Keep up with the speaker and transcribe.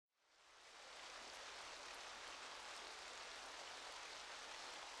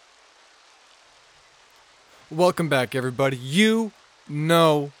Welcome back, everybody. You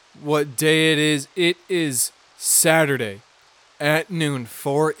know what day it is. It is Saturday at noon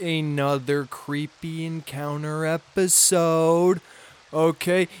for another creepy encounter episode.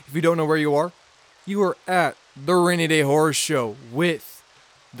 Okay, if you don't know where you are at the Rainy Day Horror Show with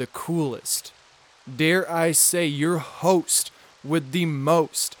the coolest, dare I say, your host with the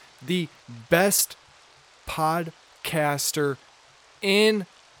most, the best podcaster in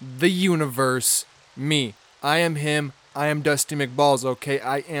the universe, me. I am him. I am Dusty McBalls, okay?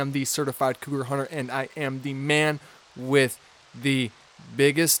 I am the certified cougar hunter, and I am the man with the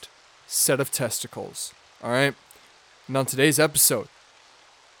biggest set of testicles, all right? And on today's episode,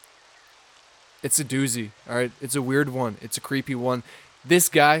 it's a doozy, all right? It's a weird one. It's a creepy one. This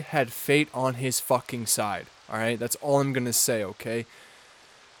guy had fate on his fucking side, all right? That's all I'm going to say, okay?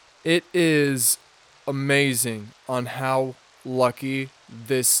 It is amazing on how lucky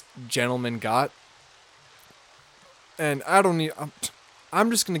this gentleman got. And I'm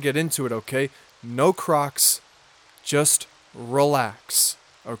just going to get into it, okay? No Crocs, just relax,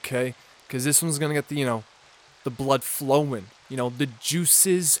 okay? Because this one's going to get the blood flowing, the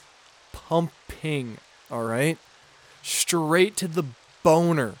juices pumping, all right? Straight to the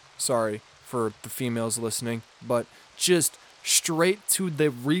boner. Sorry for the females listening, but just straight to the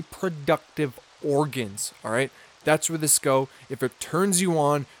reproductive organs, all right? That's where this go. If it turns you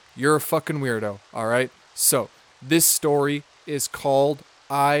on, you're a fucking weirdo, all right? So, this story is called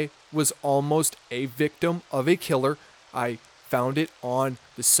I Was Almost a Victim of a Killer. I found it on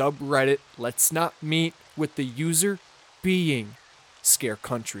the subreddit Let's Not Meet, with the user being Scare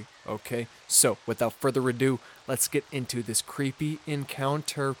Country. Okay, so without further ado, let's get into this creepy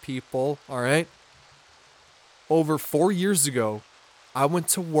encounter, people. Alright? Over 4 years ago, I went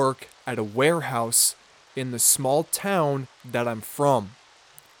to work at a warehouse in the small town that I'm from.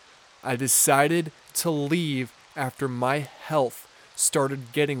 I decided to leave after my health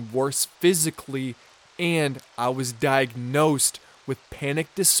started getting worse physically, and I was diagnosed with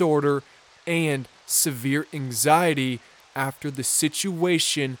panic disorder and severe anxiety after the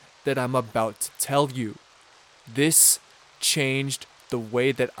situation that I'm about to tell you. This changed the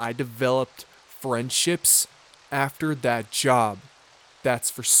way that I developed friendships after that job. That's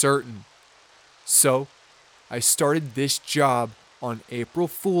for certain. So, I started this job on April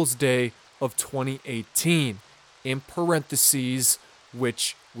Fool's Day of 2018. In parentheses,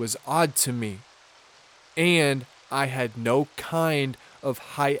 which was odd to me. And I had no kind of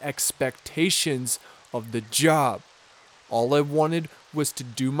high expectations of the job. All I wanted was to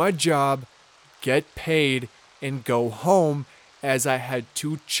do my job, get paid, and go home, as I had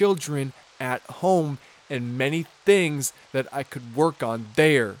 2 children at home and many things that I could work on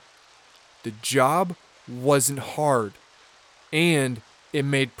there. The job wasn't hard, and it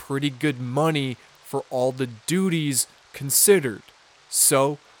made pretty good money for all the duties considered,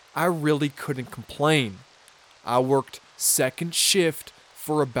 so I really couldn't complain. I worked second shift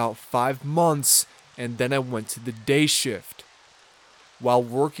for about 5 months, and then I went to the day shift. While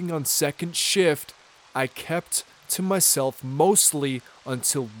working on second shift, I kept to myself mostly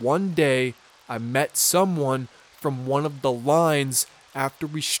until one day I met someone from one of the lines after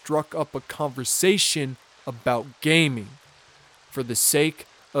we struck up a conversation about gaming. For the sake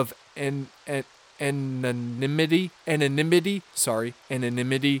of anonymity,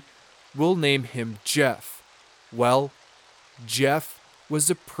 we'll name him Jeff. Well, Jeff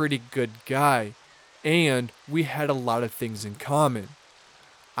was a pretty good guy, and we had a lot of things in common.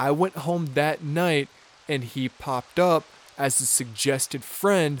 I went home that night, and he popped up as a suggested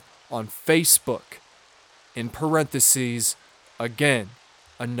friend on Facebook. In parentheses, again,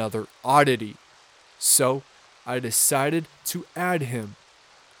 another oddity. So, I decided to add him.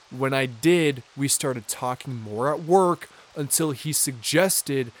 When I did, we started talking more at work until he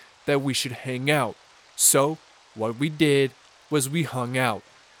suggested that we should hang out. So, what we did was we hung out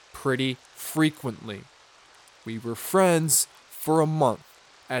pretty frequently. We were friends for a month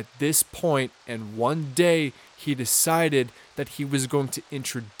at this point, and one day he decided that he was going to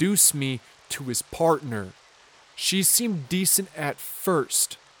introduce me to his partner. She seemed decent at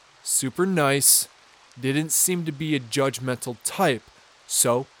first, super nice, didn't seem to be a judgmental type,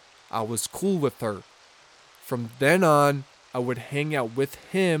 so I was cool with her. From then on, I would hang out with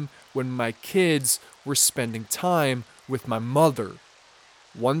him when my kids were spending time with my mother.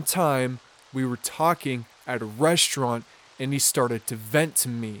 One time, we were talking at a restaurant and he started to vent to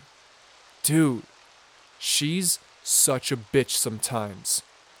me. Dude, she's such a bitch sometimes.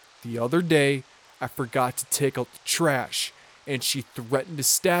 The other day, I forgot to take out the trash and she threatened to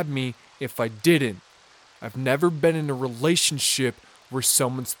stab me if I didn't. I've never been in a relationship where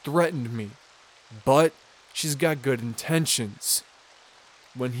someone's threatened me, but she's got good intentions.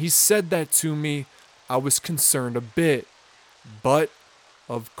 When he said that to me, I was concerned a bit. But,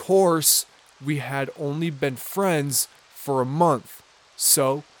 of course, we had only been friends for a month,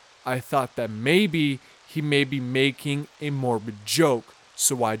 so I thought that maybe he may be making a morbid joke,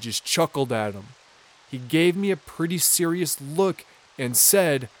 so I just chuckled at him. He gave me a pretty serious look and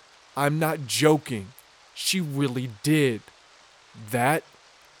said, "I'm not joking. She really did." That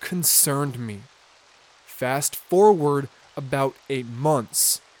concerned me. Fast forward about 8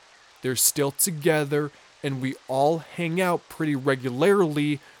 months. They're still together and we all hang out pretty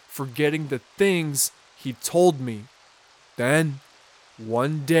regularly, forgetting the things he told me. Then,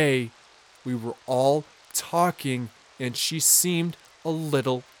 one day, we were all talking and she seemed a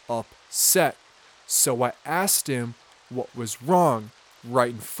little upset. So I asked him what was wrong right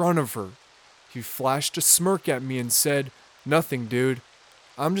in front of her. He flashed a smirk at me and said, "Nothing, dude.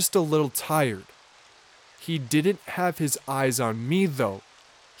 I'm just a little tired." He didn't have his eyes on me though.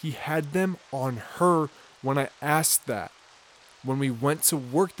 He had them on her when I asked that. When we went to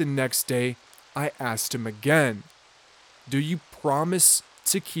work the next day, I asked him again, "Do you promise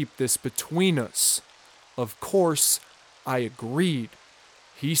to keep this between us?" Of course, I agreed.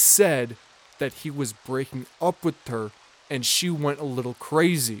 He said that he was breaking up with her and she went a little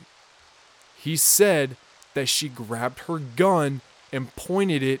crazy. He said that she grabbed her gun and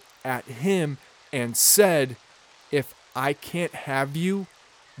pointed it at him and said, "If I can't have you,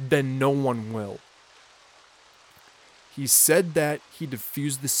 then no one will." He said that he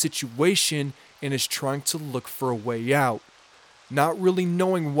defused the situation and is trying to look for a way out. Not really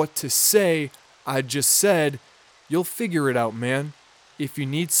knowing what to say, I just said, "You'll figure it out, man. If you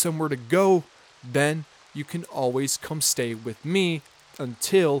need somewhere to go, then you can always come stay with me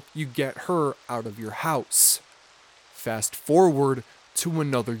until you get her out of your house." Fast forward to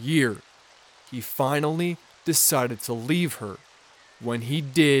another year. He finally decided to leave her. When he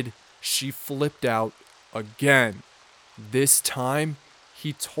did, she flipped out again. This time,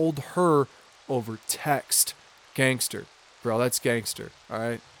 he told her over text. Gangster. Bro, that's gangster,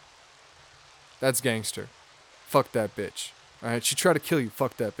 alright? That's gangster. Fuck that bitch. Alright, she tried to kill you.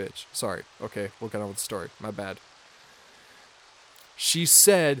 Fuck that bitch. Sorry. Okay, we'll get on with the story. My bad. She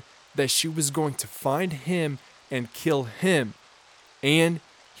said that she was going to find him and kill him. And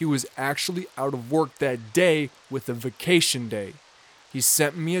he was actually out of work that day with a vacation day. He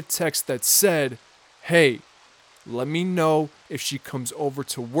sent me a text that said, "Hey, let me know if she comes over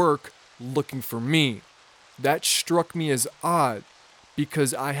to work looking for me." That struck me as odd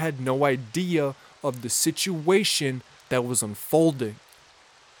because I had no idea of the situation that was unfolding.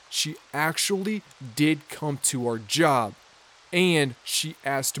 She actually did come to our job and she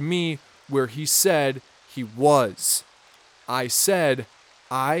asked me where he said he was. I said,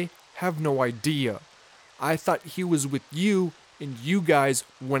 "I have no idea. I thought he was with you and you guys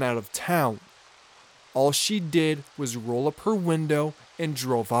went out of town." All she did was roll up her window and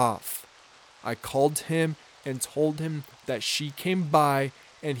drove off. I called him and told him that she came by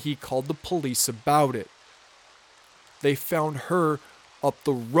and he called the police about it. They found her up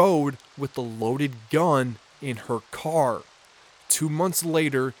the road with a loaded gun in her car. 2 months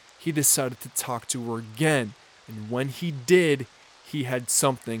later, he decided to talk to her again, and when he did, he had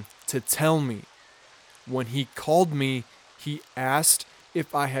something to tell me. When he called me, he asked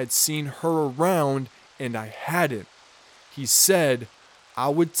if I had seen her around, and I hadn't. He said, "I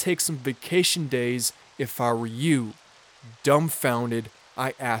would take some vacation days if I were you." Dumbfounded,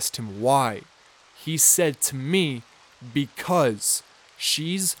 I asked him why. He said to me, "Because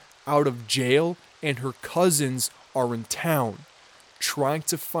she's out of jail and her cousins are in town, trying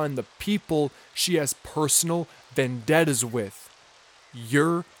to find the people she has personal vendettas with.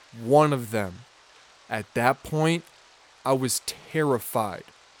 You're one of them." At that point, I was terrified.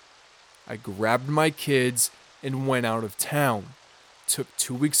 I grabbed my kids and went out of town. Took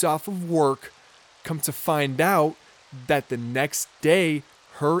 2 weeks off of work. Come to find out that the next day,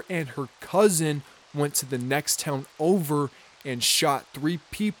 her and her cousin went to the next town over and shot 3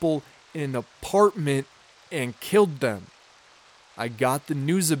 people in an apartment and killed them. I got the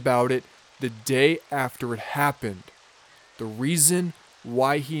news about it the day after it happened. The reason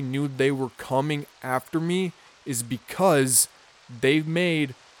why he knew they were coming after me is because they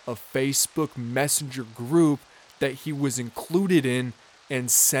made a Facebook Messenger group that he was included in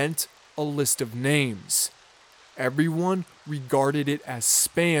and sent a list of names. Everyone regarded it as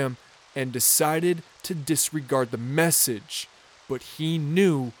spam and decided to disregard the message, but he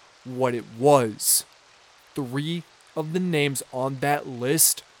knew what it was. 3 of the names on that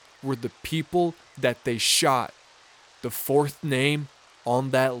list were the people that they shot. The 4th name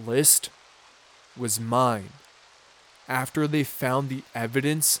on that list was mine. After they found the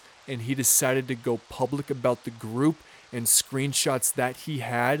evidence and he decided to go public about the group and screenshots that he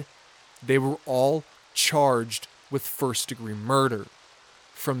had, they were all charged with first-degree murder.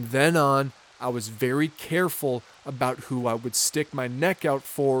 From then on, I was very careful about who I would stick my neck out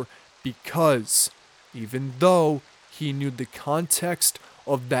for, because even though he knew the context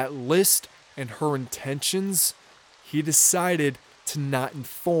of that list and her intentions, he decided to not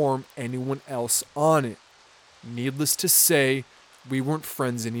inform anyone else on it. Needless to say, we weren't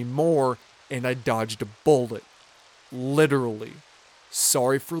friends anymore, and I dodged a bullet. Literally.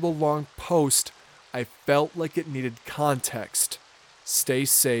 Sorry for the long post. I felt like it needed context. Stay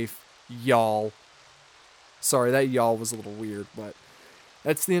safe, y'all. Sorry, that y'all was a little weird, but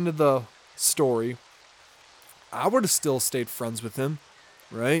that's the end of the story. I would have still stayed friends with him,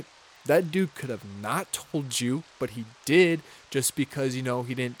 right? That dude could have not told you, but he did. Just because, he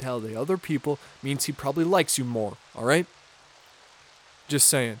didn't tell the other people means he probably likes you more, alright? Just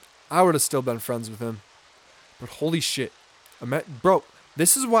saying. I would have still been friends with him. But holy shit. Bro,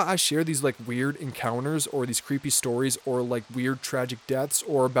 this is why I share these weird encounters or these creepy stories or weird tragic deaths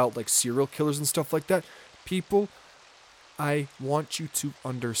or about serial killers and stuff like that. People, I want you to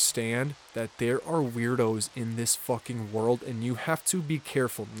understand that there are weirdos in this fucking world, and you have to be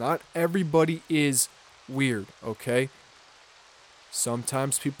careful. Not everybody is weird, okay?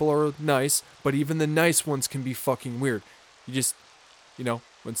 Sometimes people are nice, but even the nice ones can be fucking weird. You just,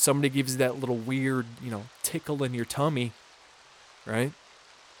 when somebody gives you that little weird, tickle in your tummy, right?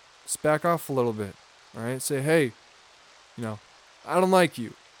 Just back off a little bit, all right? Say, hey, I don't like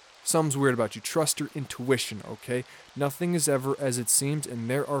you. Something's weird about you. Trust your intuition, okay? Nothing is ever as it seems, and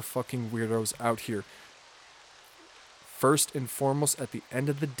there are fucking weirdos out here. First and foremost, at the end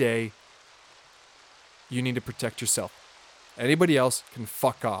of the day, you need to protect yourself. Anybody else can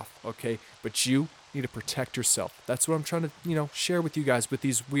fuck off, okay? But you need to protect yourself. That's what I'm trying to, share with you guys with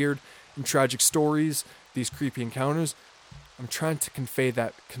these weird and tragic stories, these creepy encounters. I'm trying to convey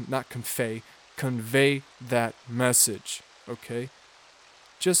that message, okay?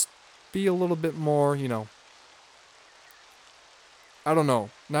 Just be a little bit more, I don't know,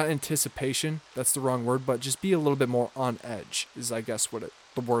 not anticipation, that's the wrong word, but just be a little bit more on edge is, I guess,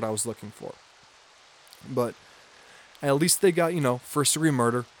 the word I was looking for. But at least they got, first-degree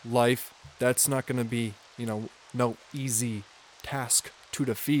murder, life. That's not going to be, no easy task to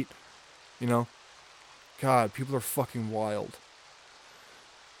defeat, God, people are fucking wild.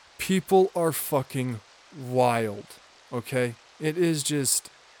 People are fucking wild, okay? It is just,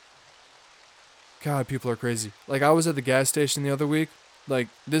 God, people are crazy. I was at the gas station the other week.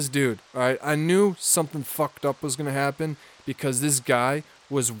 This dude, alright? I knew something fucked up was gonna happen because this guy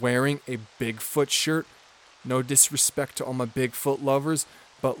was wearing a Bigfoot shirt. No disrespect to all my Bigfoot lovers,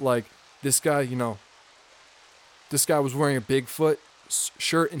 but this guy, this guy was wearing a Bigfoot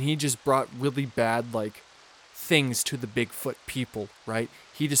shirt, and he just brought really bad, things to the Bigfoot people, right?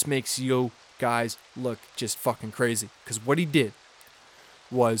 He just makes you guys look just fucking crazy. Because what he did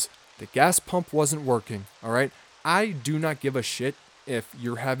was the gas pump wasn't working, all right? I do not give a shit if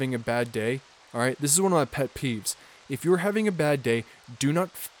you're having a bad day, all right? This is one of my pet peeves. If you're having a bad day, do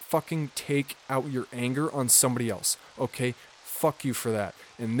not fucking take out your anger on somebody else, okay? Fuck you for that.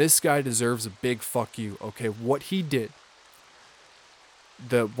 And this guy deserves a big fuck you, okay? What he did,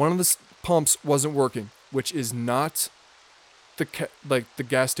 one of the pumps wasn't working, which is not the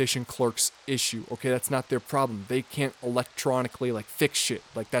gas station clerk's issue, okay? That's not their problem. They can't electronically fix shit.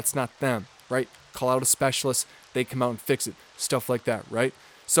 That's not them, right? Call out a specialist, they come out and fix it. Stuff like that, right?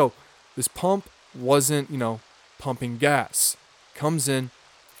 So this pump wasn't, pumping gas. Comes in,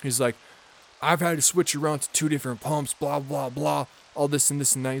 he's like, I've had to switch around to 2 different pumps, blah, blah, blah, all this and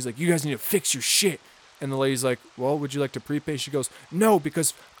this and that. He's like, you guys need to fix your shit. And the lady's like, well, would you like to prepay? She goes, no,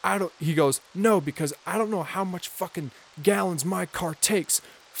 because I don't know how much fucking gallons my car takes.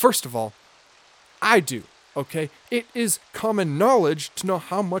 First of all, I do, okay? It is common knowledge to know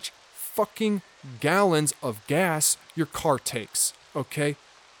how much fucking gallons of gas your car takes, okay?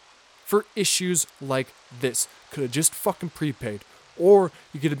 For issues like this. Could have just fucking prepaid. Or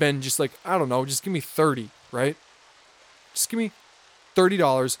you could have been just I don't know, just give me 30, right? Just give me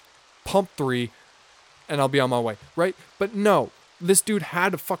 $30, pump 3, and I'll be on my way, right? But no, this dude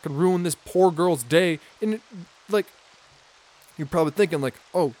had to fucking ruin this poor girl's day. And you're probably thinking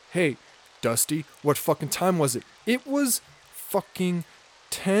oh, hey, Dusty, what fucking time was it? It was fucking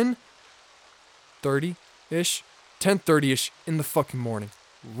 10:30-ish in the fucking morning.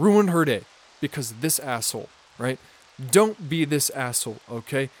 Ruined her day because of this asshole, right? Don't be this asshole,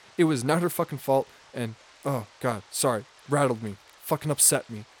 okay? It was not her fucking fault, and, oh, God, sorry, rattled me, fucking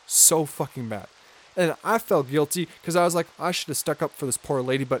upset me, so fucking bad. And I felt guilty because I was like, I should have stuck up for this poor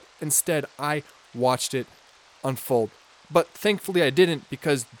lady, but instead I watched it unfold. But thankfully I didn't,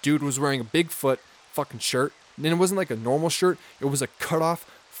 because dude was wearing a Bigfoot fucking shirt. And it wasn't like a normal shirt, it was a cut off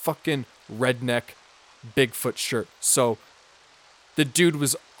fucking redneck Bigfoot shirt. So the dude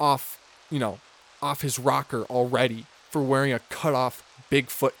was off, off his rocker already for wearing a cut off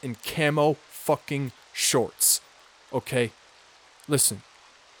Bigfoot in camo fucking shorts. Okay? Listen,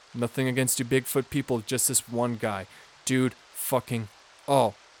 nothing against you Bigfoot people, just this one guy. Dude, fucking,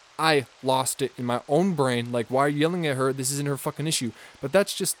 I lost it in my own brain. Like, why are you yelling at her? This isn't her fucking issue. But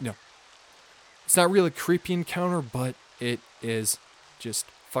that's just, it's not really a creepy encounter, but it is just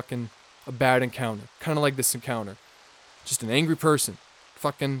fucking a bad encounter. Kind of like this encounter. Just an angry person.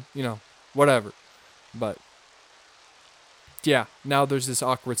 Fucking, whatever. But, yeah, now there's this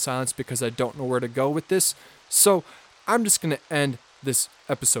awkward silence because I don't know where to go with this. So, I'm just going to end this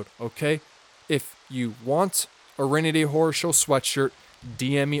episode, okay? If you want a Rainy Day Horror Show sweatshirt,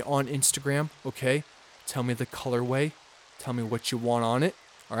 DM me on Instagram, okay? Tell me the colorway. Tell me what you want on it,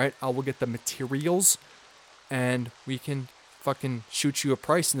 all right? I will get the materials, and we can fucking shoot you a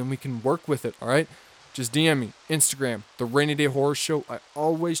price, and then we can work with it, all right? Just DM me, Instagram, The Rainy Day Horror Show. I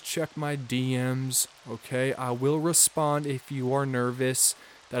always check my DMs, okay? I will respond if you are nervous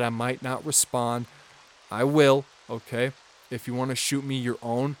that I might not respond. I will, okay? If you want to shoot me your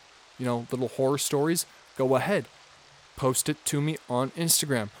own, little horror stories, go ahead. Post it to me on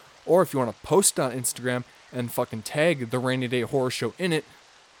Instagram. Or if you want to post it on Instagram and fucking tag The Rainy Day Horror Show in it,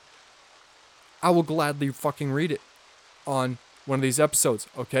 I will gladly fucking read it on one of these episodes,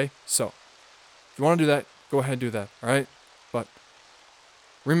 okay? So, if you want to do that, go ahead and do that, alright? But,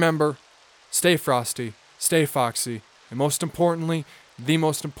 remember, stay frosty, stay foxy, and most importantly, the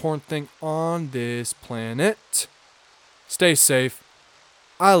most important thing on this planet, stay safe.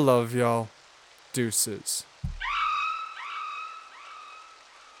 I love y'all. Deuces.